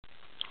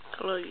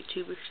Hello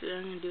YouTubers, today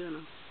I'm going to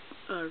do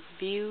a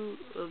review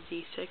of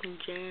the 2nd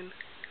gen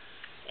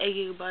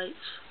 8GB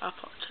iPod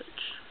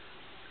Touch.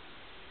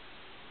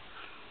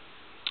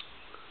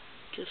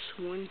 Just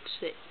one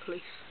sec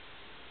please.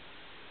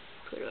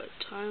 Put a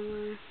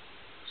timer,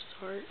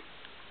 start.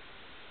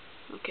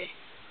 Okay,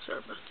 sorry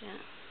about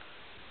that.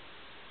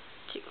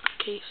 Take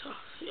my case off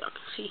so y'all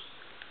can see.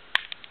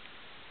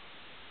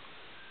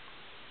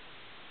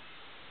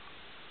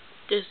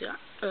 This is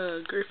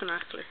the Griffen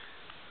iclear.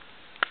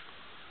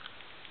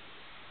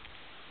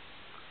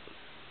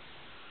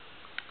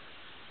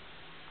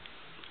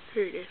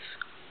 Here it is.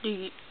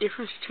 The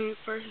difference between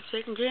 1st and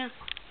 2nd gen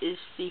is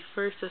the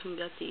 1st doesn't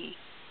got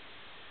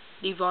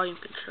the volume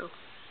control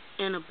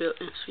and a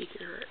built-in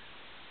speaker, right,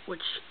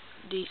 which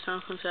the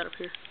sound comes out of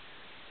here.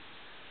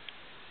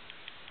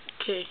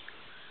 Okay,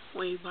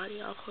 when you buy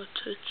the iPod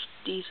Touch,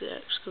 these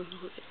apps come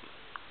with it: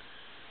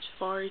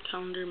 Safari,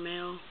 calendar,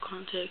 mail,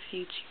 contacts,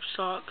 YouTube,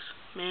 socks,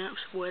 maps,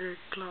 weather,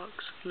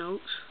 clocks,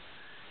 notes,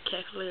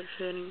 calculator,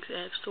 settings,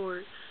 app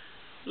store,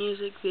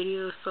 music,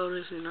 videos,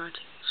 photos, and iTunes.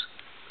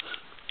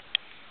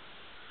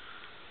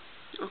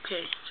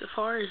 Okay,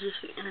 Safari is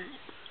just the internet,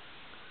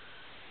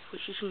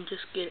 which you can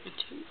just get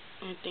into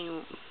anything you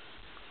want.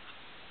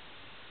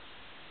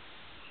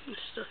 This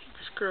stuff, you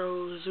just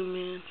scroll, zoom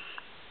in,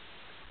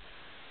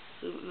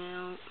 zoom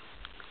out.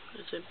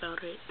 That's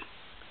about it.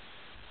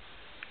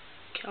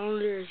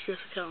 Calendar is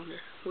just a calendar,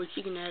 which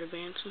you can add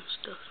events and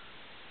stuff.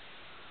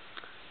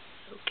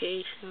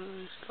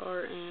 Location,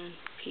 start, and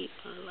repeat,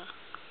 blah, blah,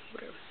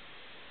 whatever.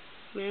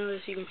 Mail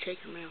is you can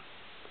check your mail.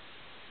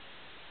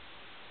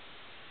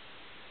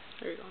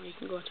 There you go, you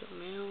can go into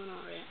mail and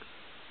all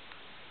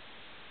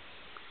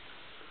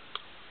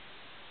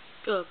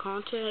that.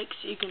 Contacts,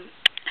 you can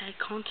add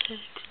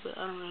contacts, but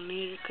I don't really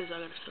need it because I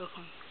got a cell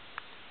phone.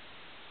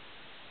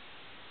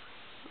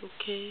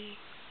 Okay,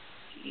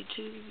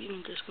 YouTube, you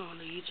can just go on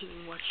to YouTube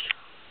and watch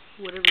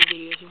whatever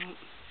videos you want.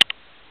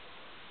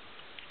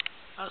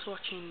 I was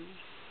watching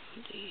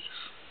these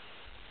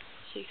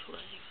 6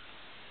 Flags.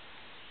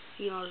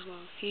 You can always go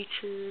on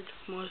featured,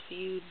 most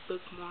viewed,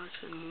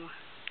 bookmarks, and more.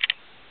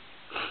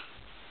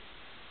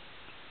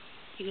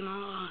 You can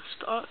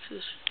stocks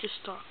is just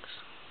stocks.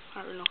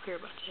 I really don't care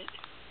about that.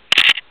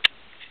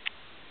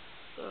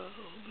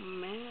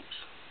 Maps,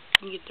 you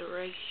can get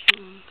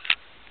directions,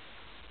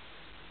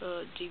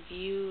 the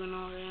view and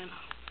all that,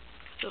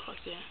 stuff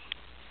like that.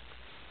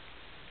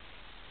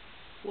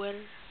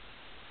 Weather,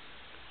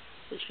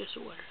 it's just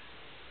the weather.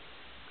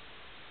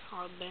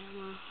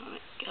 Alabama,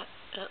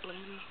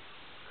 Atlanta,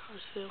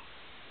 Carsville,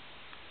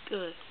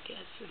 good,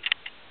 Gadsden.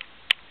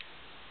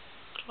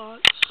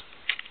 Clocks,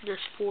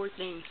 there's 4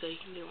 things that you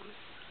can do on it.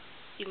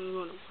 You can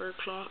go to word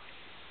clock,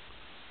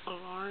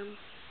 alarm,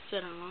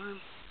 set an alarm,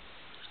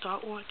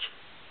 stopwatch,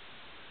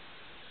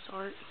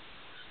 start,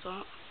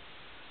 stop,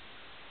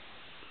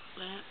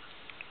 lap,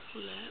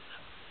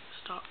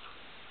 stop,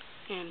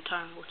 and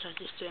time, which I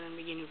just said in the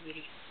beginning of the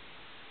video.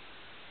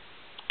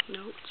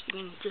 Notes, you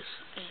can just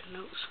add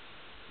notes.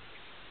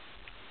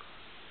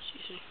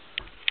 Excuse me.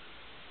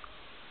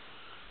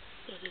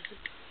 That is it.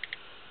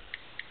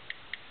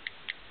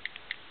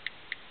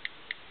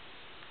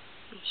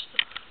 And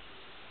stuff.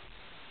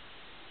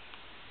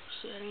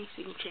 Settings,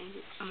 you can change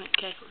it. I'm at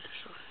calculator,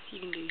 so you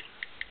can do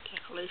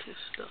calculations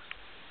stuff.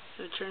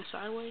 You want to turn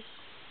sideways?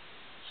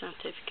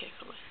 Scientific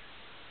calculator.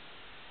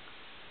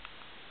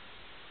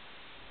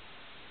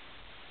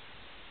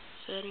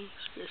 Settings,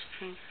 just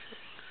change your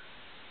settings.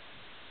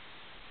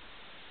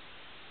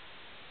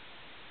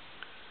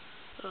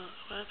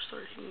 App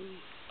Store, you can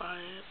buy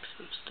apps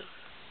and stuff.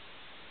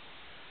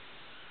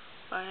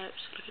 Buy apps,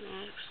 look at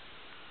apps.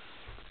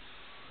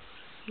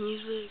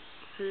 Music,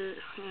 here,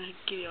 I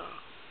give y'all,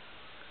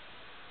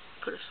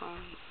 put a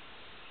song,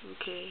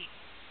 okay.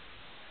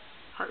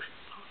 Heart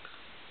box.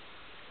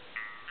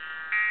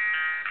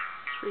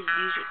 It's pretty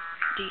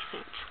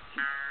decent.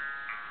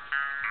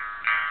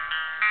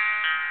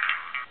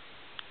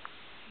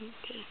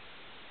 Okay.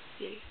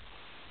 Yeah.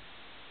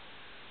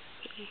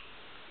 Okay.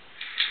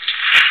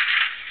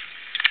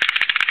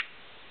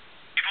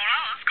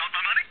 $4, got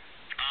my money?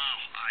 Oh,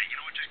 you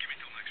know what, just give me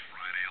till next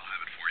Friday, I'll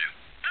have it for you.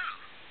 Oh,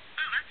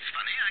 that's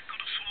funny, I could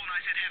have sworn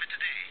I said have it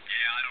today.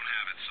 Yeah, I don't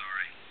have it,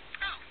 sorry.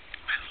 Oh,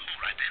 well,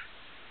 alright then.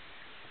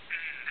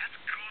 That's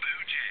cool,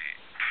 OJ.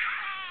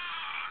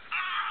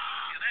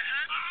 Yeah, that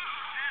hurt?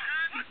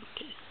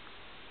 Okay.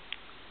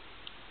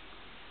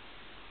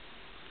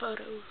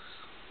 Photos.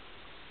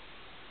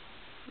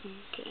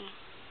 Okay.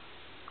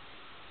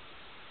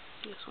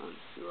 This one,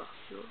 you rock,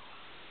 you roll.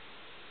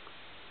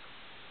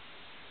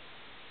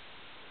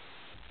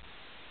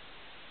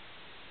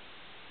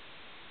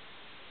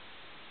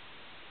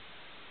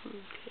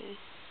 Okay.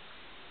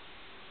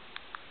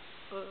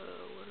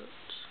 What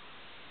else?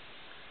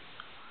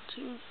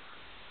 iTunes.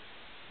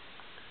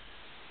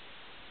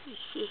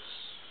 It's just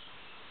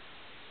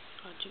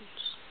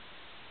iTunes.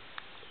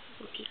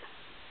 Computer.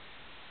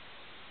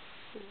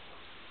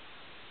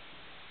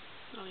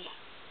 Oh yeah.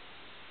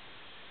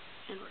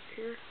 And right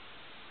here,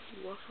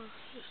 Wi-Fi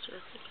is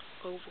circle,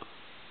 oval.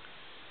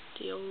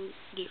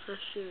 The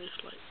first gen is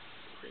like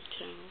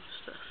rectangle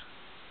stuff.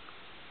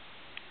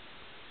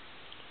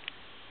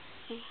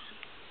 And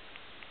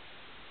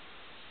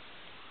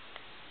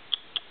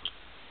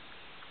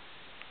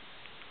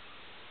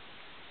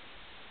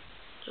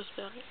that's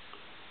about it.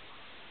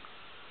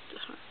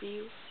 This might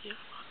be the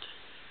ipod.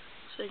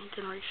 Second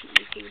generation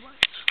 8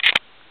 gigabytes.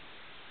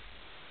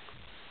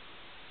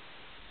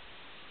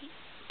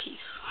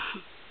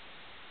 Peace.